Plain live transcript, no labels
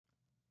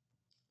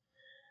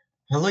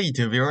Hello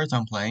YouTube viewers,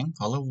 I'm playing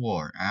Call of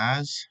War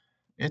as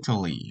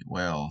Italy.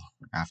 Well,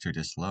 after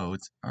this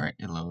loads, alright,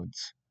 it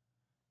loads.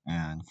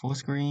 And full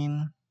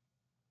screen,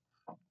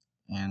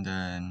 and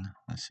then,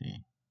 let's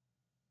see,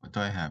 what do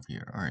I have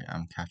here? Alright,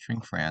 I'm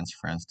capturing France.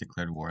 France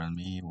declared war on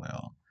me.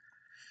 Well,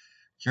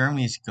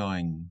 Germany's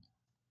going,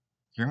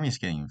 Germany's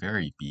getting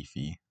very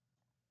beefy.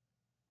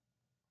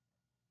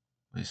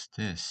 What is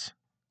this?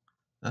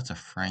 That's a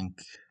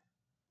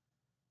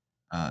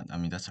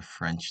that's a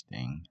French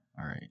thing.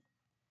 Alright,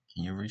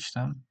 can you reach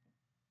them?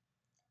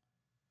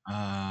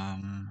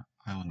 I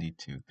will need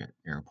to get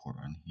airport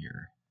on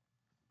here.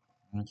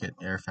 Let me get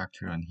air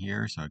factory on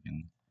here so I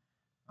can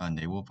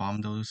they will bomb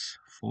those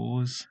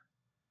fools.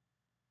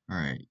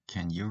 Alright,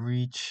 can you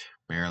reach?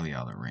 Barely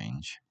out of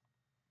range.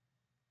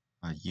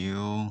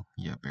 Yeah,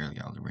 barely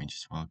out of range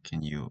as well.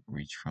 Can you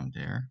reach from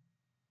there?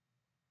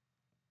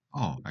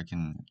 Oh, I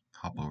can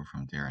hop over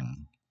from there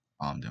and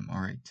bomb them.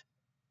 Alright.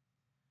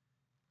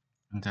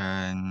 And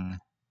then,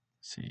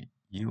 let's see,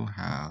 you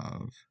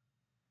have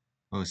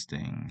those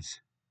things.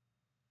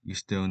 You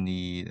still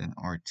need an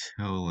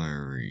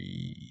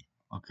artillery.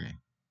 Okay.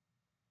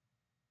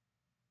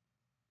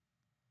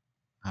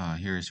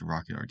 Here's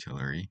rocket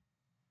artillery.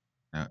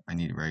 I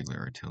need regular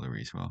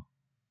artillery as well.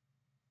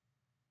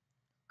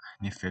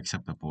 I need to fix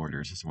up the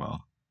borders as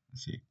well.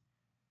 Let's see.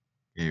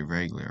 A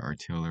regular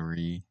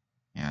artillery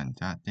and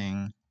that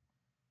thing.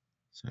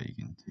 So you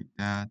can take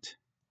that.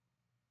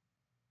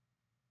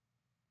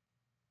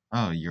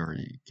 Oh, you're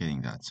already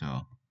getting that,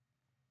 so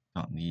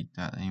don't need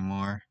that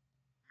anymore.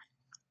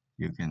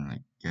 You can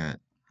like get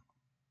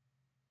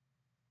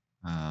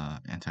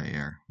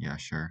anti-air. Yeah,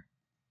 sure.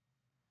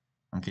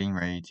 I'm getting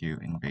ready to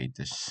invade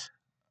this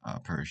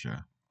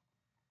Persia.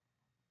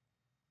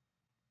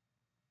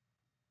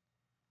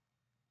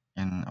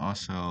 And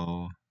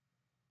also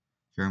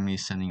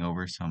Germany's sending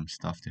over some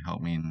stuff to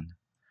help me in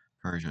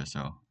Persia,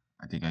 so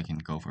I think I can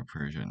go for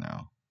Persia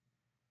now.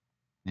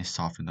 They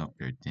soften up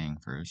their thing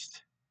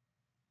first.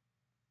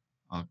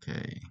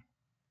 Okay.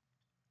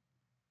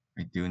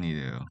 I do need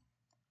to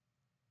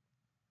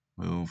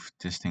move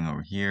this thing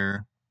over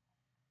here.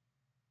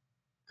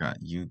 Got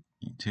you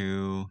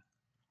two.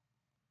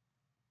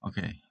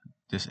 Okay,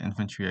 this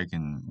infantry I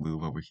can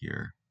move over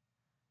here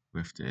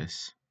with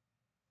this.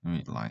 Let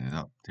me line it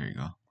up. There you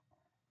go.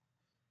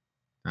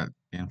 That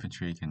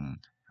infantry can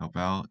help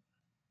out.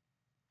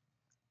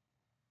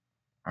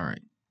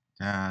 Alright,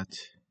 that.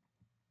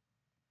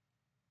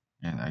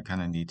 And I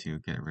kind of need to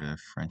get rid of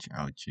French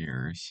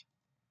Algiers.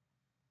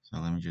 So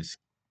let me just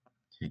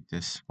take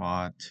this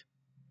spot.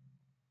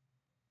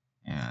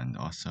 And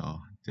also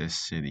this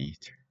city,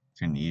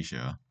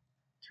 Tunisia,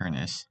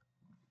 Tunis.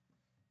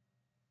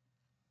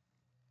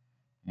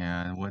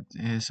 And what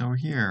is over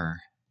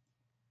here?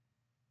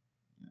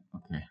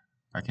 Okay,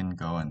 I can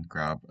go and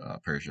grab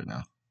Persia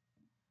now.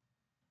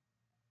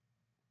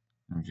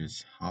 Let me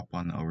just hop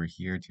on over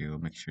here to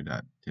make sure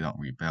that they don't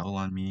rebel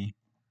on me.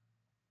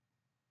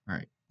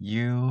 Alright,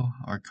 you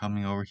are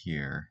coming over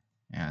here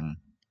and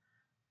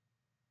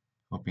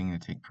hoping to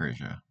take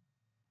Persia.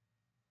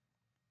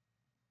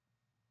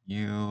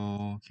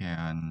 You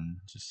can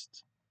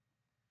just,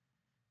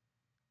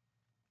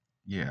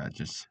 yeah,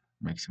 just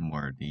make some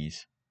more of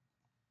these.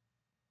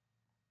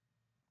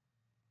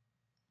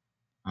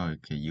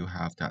 Okay, you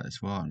have that as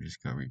well. I'm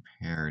just gonna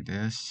repair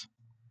this.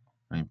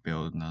 Let me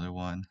build another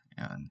one,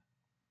 and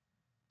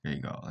there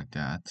you go, like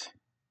that.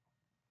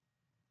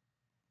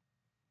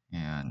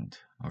 And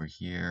over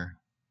here,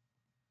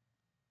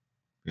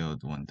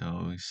 build one of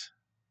those.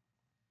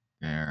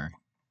 There.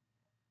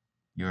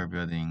 You are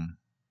building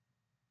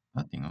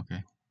nothing,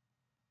 okay.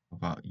 What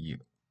about you?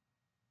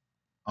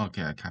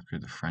 Okay, I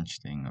captured the French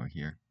thing over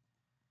here.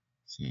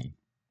 Let's see.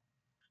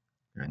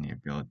 I need to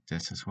build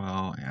this as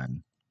well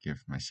and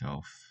give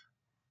myself.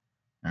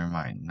 Never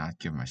mind, not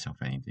give myself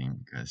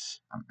anything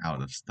because I'm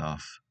out of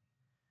stuff.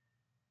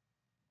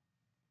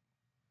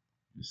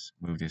 Just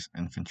move this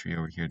infantry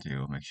over here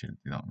to make sure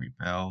they don't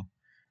rebel.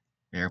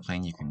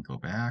 Airplane, you can go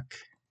back.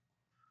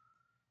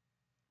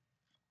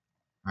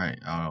 Alright,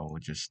 I'll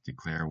just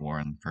declare war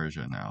on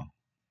Persia now.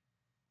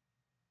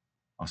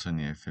 Also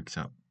need to fix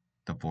up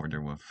the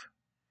border with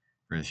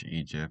British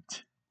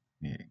Egypt.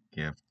 Need to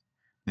give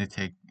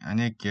I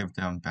need to give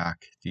them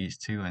back these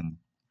two and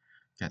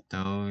get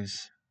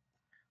those.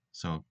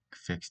 So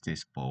fix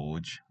this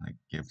bulge, like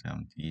give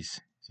them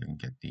these so you can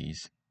get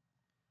these.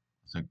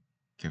 So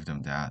give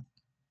them that.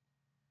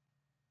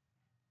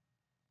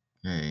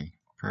 Okay,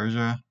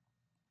 Persia,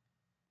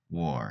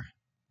 war.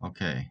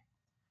 Okay,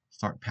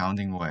 start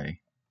pounding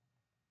away.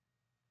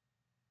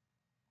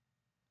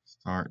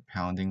 Start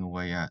pounding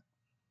away at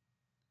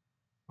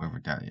wherever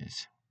that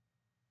is.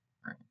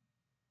 Right.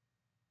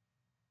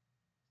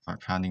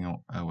 Start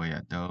pounding away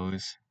at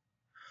those.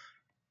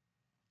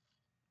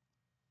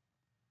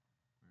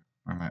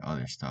 Where my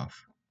other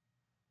stuff?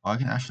 Oh, I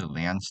can actually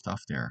land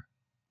stuff there.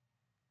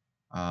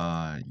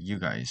 You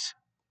guys,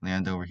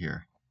 land over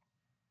here.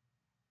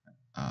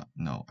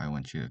 No, I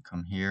want you to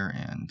come here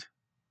and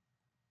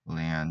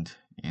land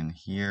in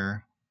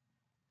here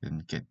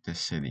and get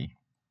this city.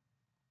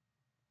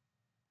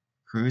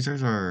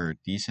 Cruisers are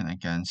decent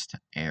against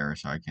air,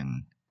 so I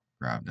can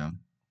grab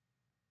them.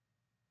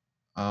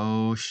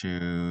 Oh,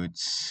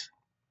 shoots.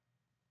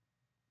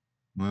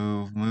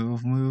 Move,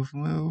 move, move,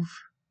 move.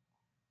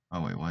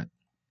 Oh, wait, what?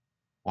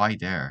 Why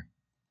there?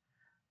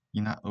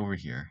 You're not over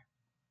here.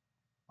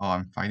 Oh,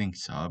 I'm fighting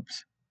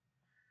subs.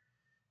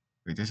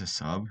 Wait, there's a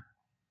sub?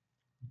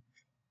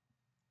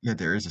 Yeah,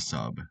 there is a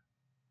sub.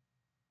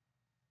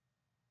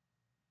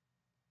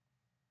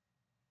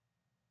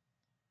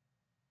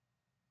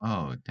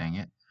 Oh, dang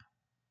it.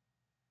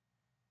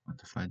 What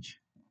the fudge?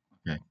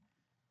 Okay.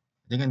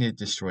 I think I need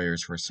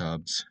destroyers for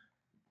subs.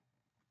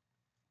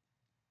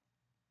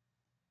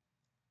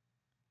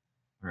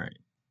 Alright.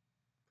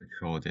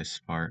 Control this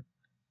part.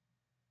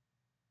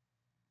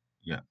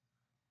 Yeah.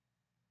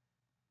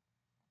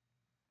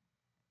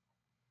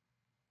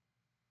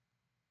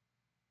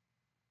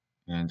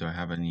 And do I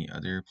have any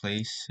other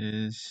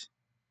places?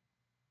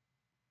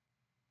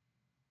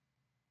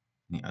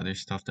 Any other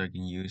stuff that I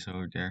can use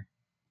over there?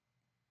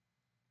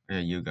 Yeah,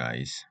 you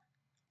guys.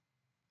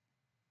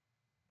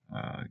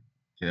 Uh,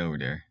 get over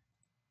there.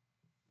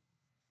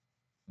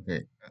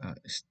 Okay,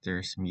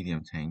 there's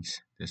medium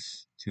tanks.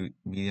 There's two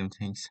medium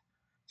tanks,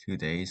 2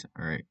 days.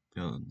 Alright,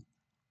 build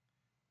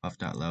up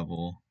that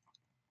level.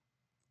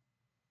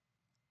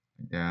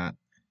 Like that.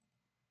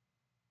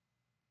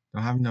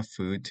 Don't have enough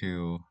food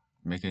to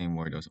make any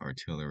more of those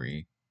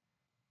artillery.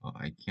 Well,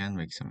 I can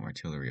make some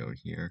artillery over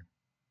here.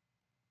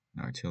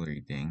 An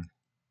artillery thing.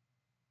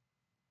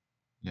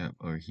 Yep,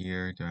 over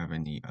here. Do I have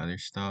any other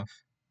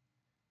stuff?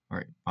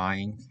 Alright,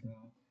 buying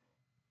stuff.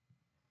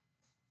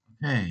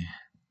 Okay,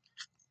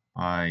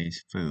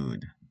 buys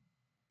food.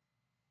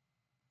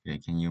 Okay,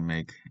 can you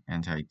make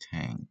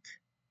anti-tank?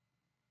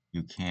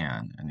 You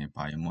can, and you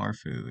buy more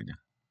food.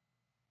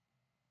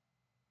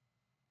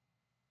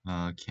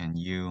 Can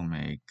you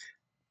make...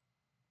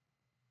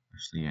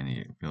 Actually, I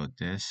need to build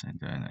this, and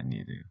then I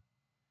need to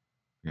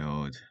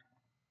build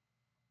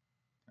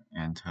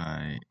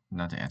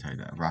not the anti,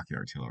 the rocket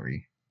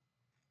artillery.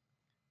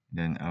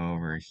 Then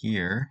over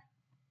here,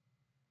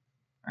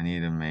 I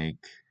need to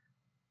make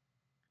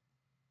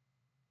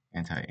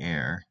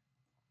anti-air.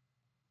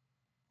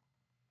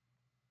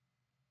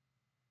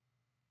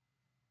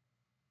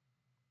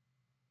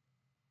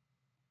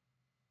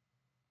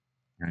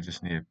 I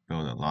just need to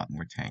build a lot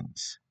more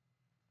tanks.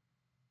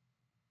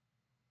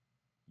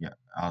 Yeah,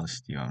 I'll just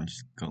steal. I'm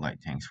just go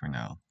light tanks for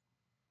now.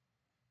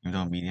 Even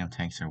though medium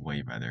tanks are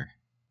way better.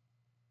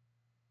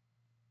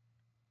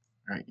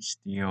 Alright,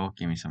 steel.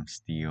 Give me some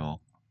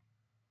steel.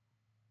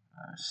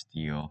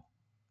 Steel.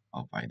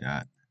 I'll buy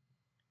that.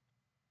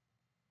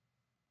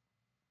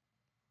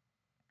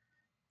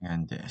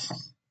 And this.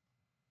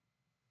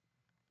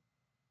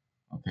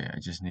 Okay, I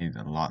just need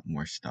a lot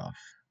more stuff.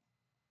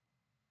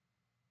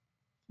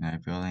 Can I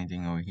build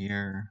anything over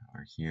here?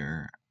 Or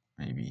here?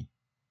 Maybe.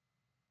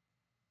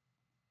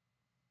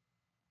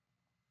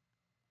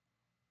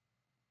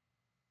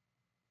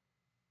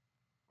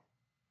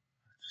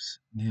 Just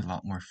need a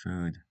lot more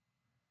food.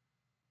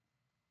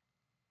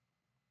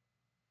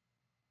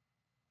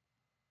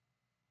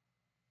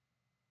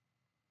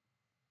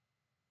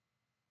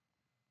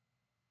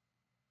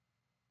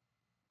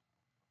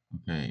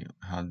 Okay,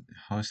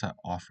 how's that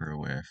offer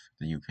with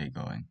the UK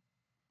going?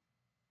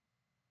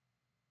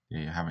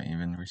 They haven't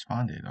even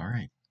responded.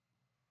 Alright.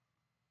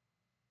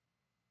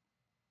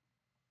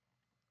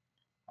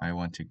 I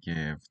want to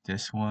give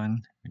this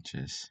one, which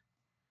is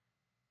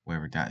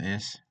wherever that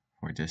is,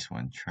 for this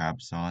one,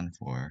 Trabzon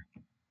for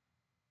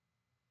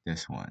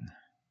this one.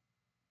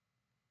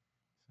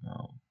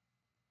 So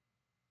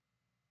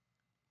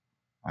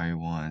I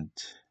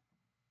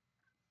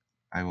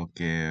will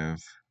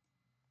give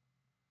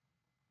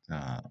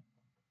the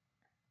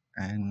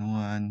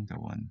N1, the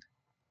one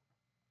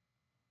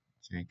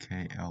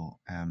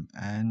JKLMN,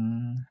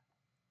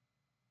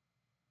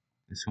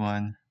 this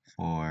one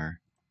for,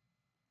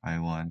 I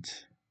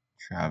want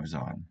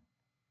Trabzon.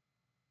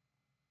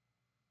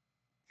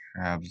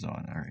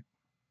 Alright.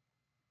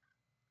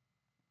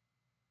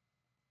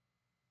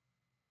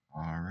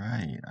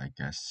 Alright, I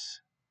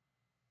guess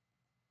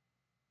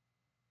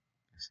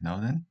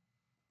no then?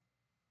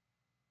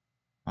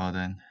 Well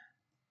then,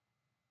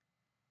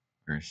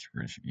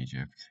 where's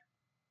Egypt?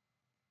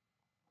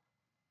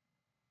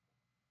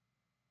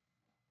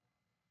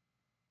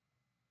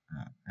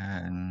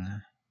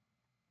 N,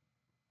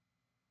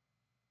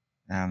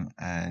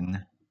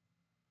 MN,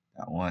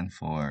 that one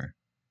for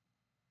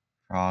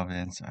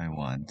province, I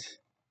want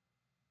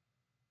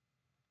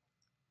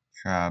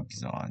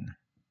Trabzon.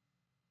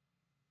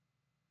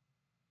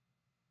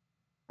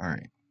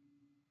 Alright.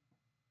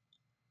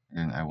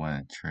 Then I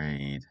want to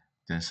trade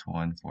this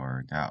one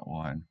for that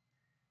one.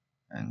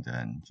 And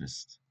then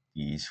just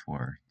these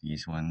for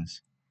these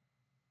ones.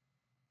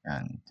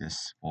 And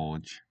this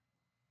bulge.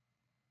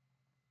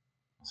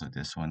 Also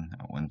this one.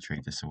 I want to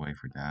trade this away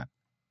for that.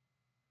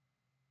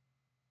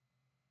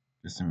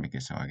 Just to make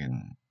it so I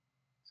can...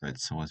 So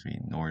it's supposed to be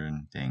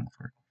northern thing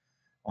for...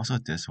 Also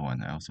this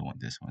one. I also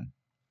want this one.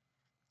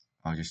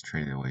 I'll just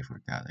trade it away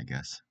for that, I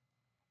guess.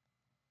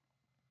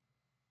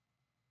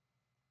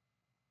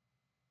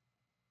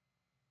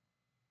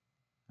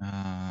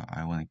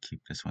 I want to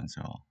keep this one,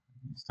 so I'll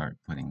start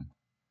putting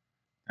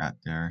that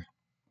there.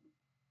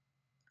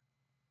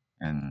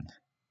 And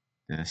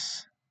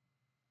this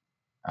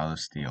out of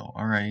steel.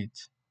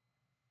 Alright.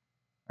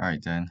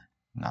 Alright then.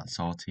 Not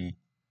salty.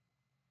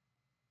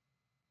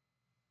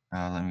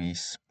 Let me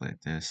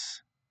split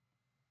this.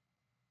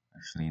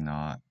 Actually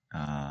not.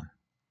 A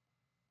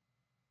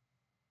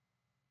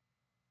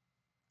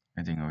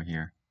thing over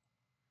here.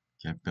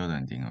 Can't build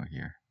anything over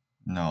here.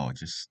 No,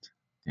 just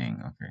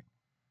thing. Okay.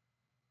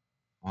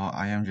 Well,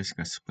 I am just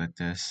gonna split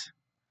this.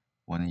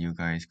 One of you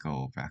guys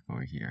go back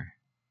over here.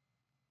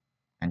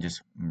 And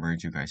just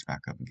merge you guys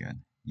back up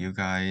again. You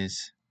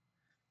guys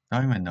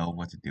don't even know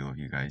what to do with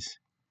you guys.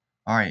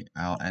 Alright,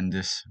 I'll end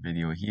this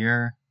video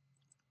here.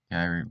 Can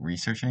I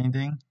research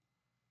anything?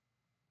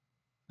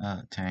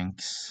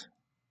 Tanks.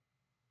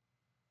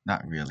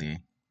 Not really.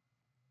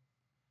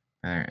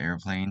 Better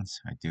airplanes.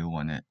 I do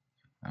want it.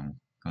 I'm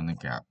going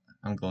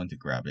to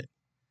grab it.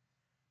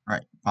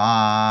 Alright,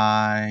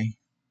 bye.